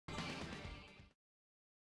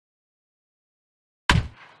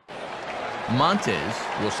Montes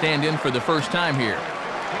will stand in for the first time here.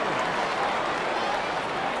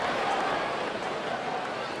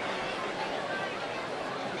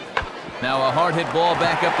 Now a hard hit ball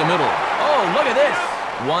back up the middle. Oh, look at this.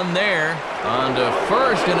 One there on to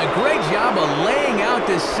first, and a great job of laying out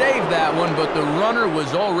to save that one, but the runner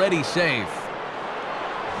was already safe.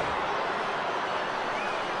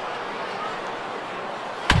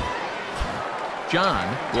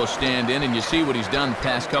 John will stand in, and you see what he's done the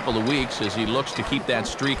past couple of weeks as he looks to keep that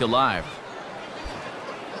streak alive.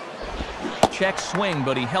 Check swing,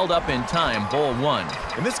 but he held up in time. Ball one.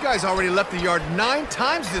 And this guy's already left the yard 9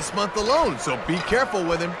 times this month alone, so be careful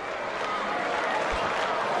with him.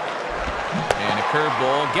 And a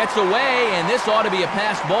curveball gets away, and this ought to be a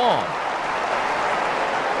pass ball.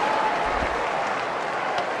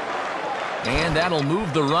 And that'll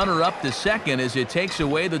move the runner up to second as it takes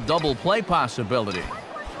away the double play possibility.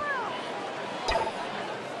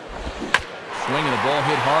 Swinging the ball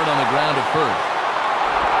hit hard on the ground at first.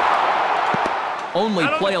 Only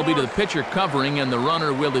play will be to the pitcher covering, and the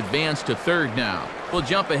runner will advance to third now. We'll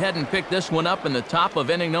jump ahead and pick this one up in the top of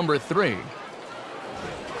inning number 3.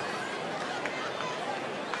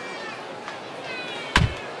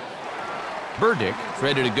 Burdick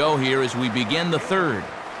ready to go here as we begin the third.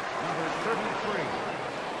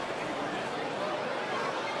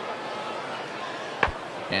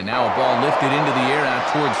 And now a ball lifted into the air out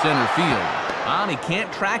towards center field. And he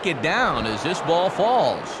can't track it down as this ball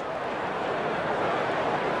falls.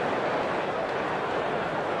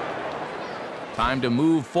 Time to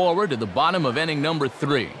move forward to the bottom of inning number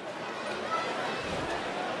 3.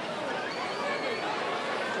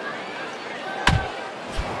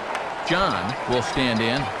 John will stand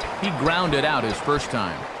in. He grounded out his first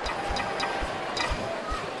time.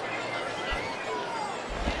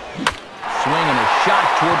 Swinging a shot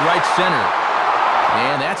toward right center.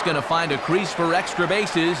 And that's going to find a crease for extra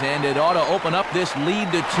bases, and it ought to open up this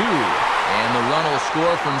lead to 2. And the run will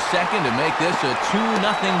score from second to make this a 2-0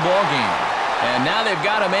 ball game. And now they've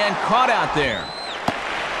got a man caught out there.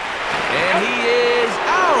 And he is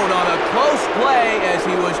out on a close play as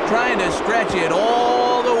he was trying to stretch it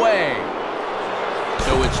all the way.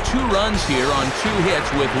 So it's 2 runs here on 2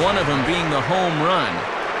 hits, with one of them being the home run.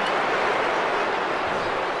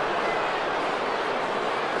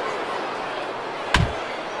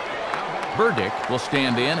 Burdick will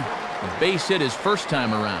stand in. A base hit his first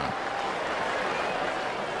time around.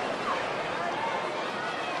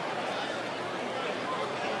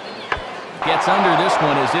 Gets under this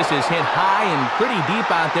one as this is hit high and pretty deep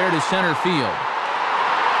out there to center field.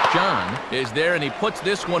 John is there, and he puts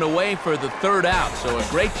this one away for the 3rd out. So a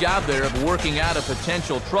great job there of working out a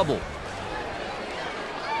potential trouble.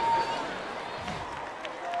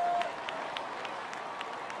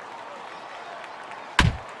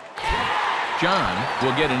 John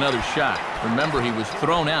will get another shot. Remember, he was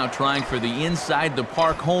thrown out trying for the inside the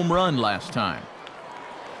park home run last time.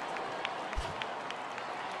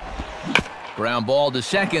 Ground ball to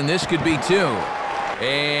second. This could be 2.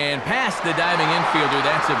 And past the diving infielder.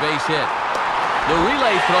 That's a base hit. The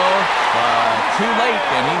relay throw, too late,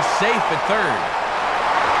 and he's safe at third.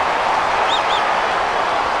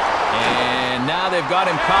 And now they've got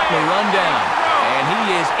him caught in a rundown. And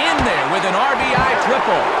he is in there with an RBI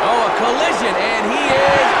triple. Oh, a collision, and he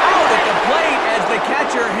is out at the plate as the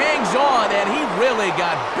catcher hangs on, and he really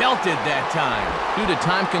got belted that time. Due to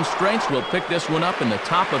time constraints, we'll pick this one up in the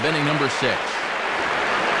top of inning number 6.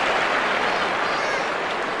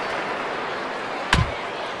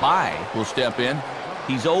 Bai will step in.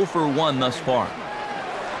 He's 0 for 1 thus far.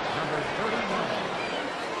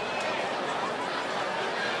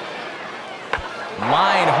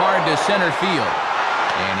 Line hard to center field.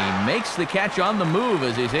 And he makes the catch on the move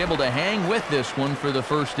as he's able to hang with this one for the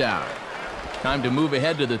 1st out. Time to move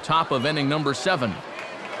ahead to the top of inning number 7.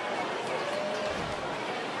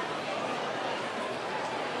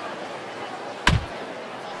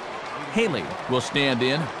 Haley will stand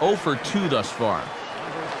in. 0 for 2 thus far.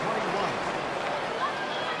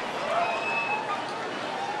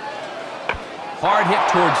 Hard hit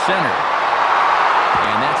towards center.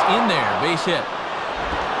 And that's in there. Base hit.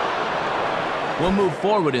 We'll move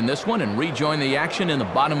forward in this one and rejoin the action in the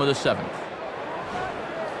bottom of the 7th.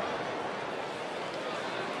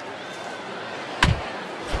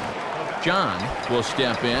 John will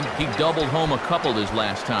step in. He doubled home a couple his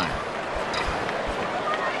last time.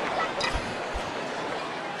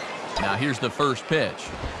 Now here's the first pitch.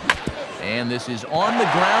 And this is on the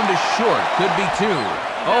ground to short. Could be 2.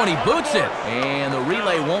 Oh, and he boots it. And the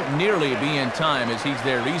relay won't nearly be in time as he's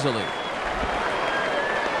there easily.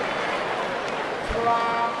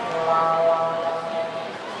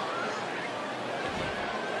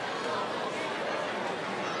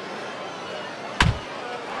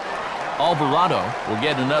 Alvarado will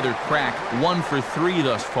get another crack, 1 for 3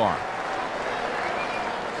 thus far.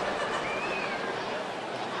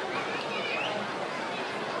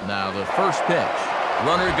 Now the first pitch.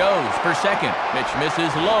 Runner goes for second. Pitch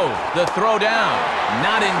misses low. The throw down.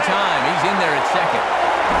 Not in time. He's in there at second.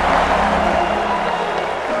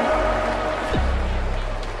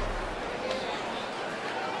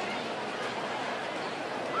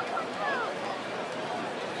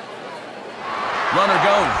 Runner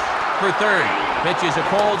goes for third. Pitch is a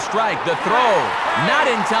cold strike. The throw. Not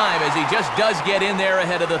in time as he just does get in there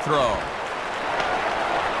ahead of the throw.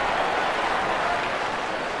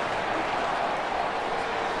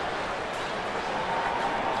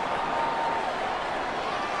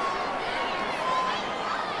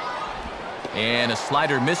 And a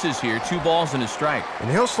slider misses here. 2 balls and a strike. And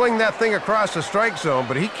he'll sling that thing across the strike zone,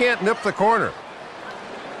 but he can't nip the corner.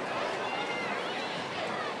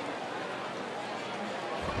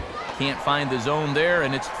 Can't find the zone there,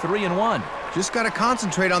 and it's 3-1. Just got to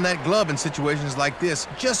concentrate on that glove in situations like this.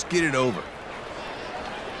 Just get it over.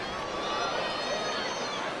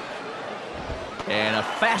 And a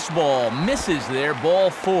fastball misses there. Ball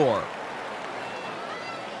 4.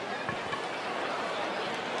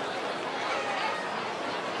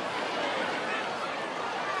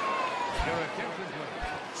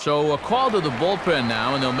 So a call to the bullpen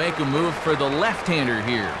now, and they'll make a move for the left-hander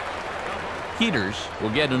here. Peters will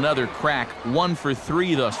get another crack, 1 for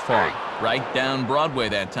 3 thus far. Right down Broadway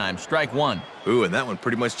that time. Strike 1. Ooh, and that one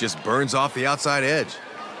pretty much just burns off the outside edge.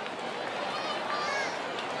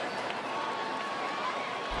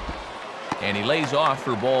 And he lays off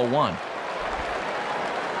for ball 1.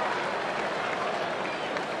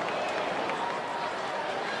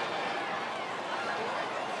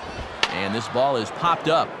 And this ball is popped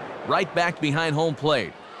up right back behind home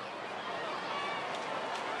plate.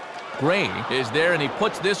 Gray is there, and he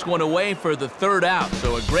puts this one away for the 3rd out.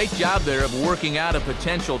 So a great job there of working out a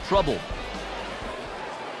potential trouble.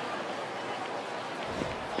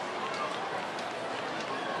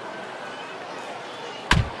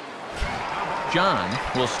 John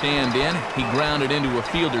will stand in. He grounded into a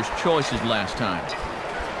fielder's choices last time.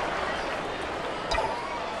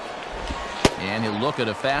 And he'll look at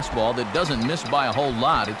a fastball that doesn't miss by a whole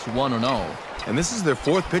lot. It's 1-0. And this is their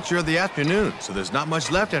 4th pitcher of the afternoon, so there's not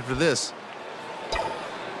much left after this.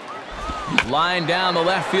 Line down the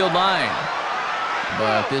left field line.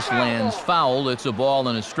 But this lands foul. It's a ball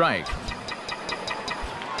and a strike.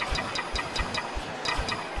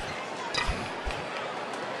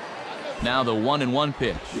 Now the 1-1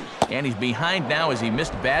 pitch. And he's behind now as he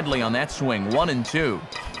missed badly on that swing. 1-2.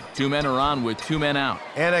 2 men are on with 2 men out.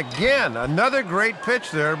 And again, another great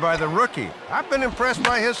pitch there by the rookie. I've been impressed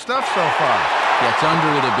by his stuff so far. Gets under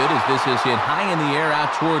it a bit as this is hit high in the air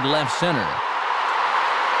out toward left center.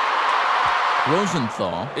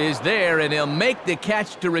 Rosenthal is there, and he'll make the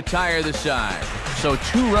catch to retire the side. So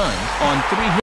 2 runs on 3 hits.